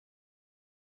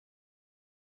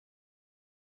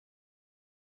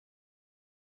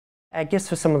I guess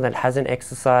for someone that hasn't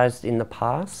exercised in the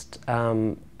past,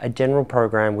 a general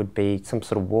program would be some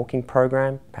sort of walking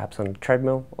program, perhaps on a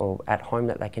treadmill or at home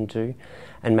that they can do,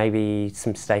 and maybe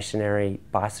some stationary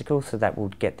bicycles, so that will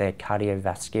get their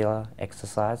cardiovascular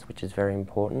exercise, which is very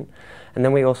important. And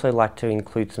then we also like to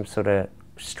include some sort of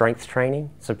strength training.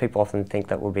 So people often think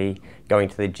that we'll be going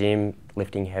to the gym,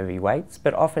 lifting heavy weights,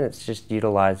 but often it's just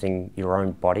utilising your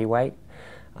own body weight.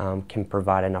 Can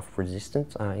provide enough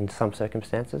resistance in some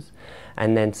circumstances,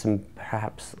 and then some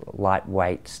perhaps light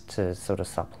weights to sort of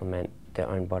supplement their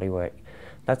own body work.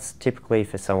 That's typically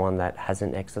for someone that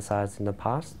hasn't exercised in the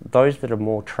past. Those that are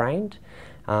more trained,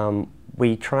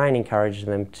 we try and encourage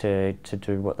them to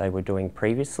do what they were doing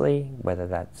previously, whether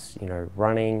that's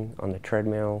running on the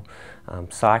treadmill,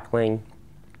 cycling,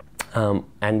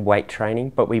 and weight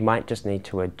training, but we might just need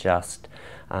to adjust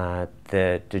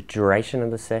the duration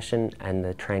of the session and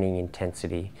the training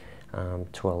intensity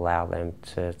to allow them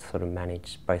to sort of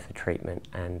manage both the treatment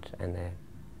and their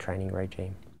training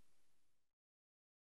regime.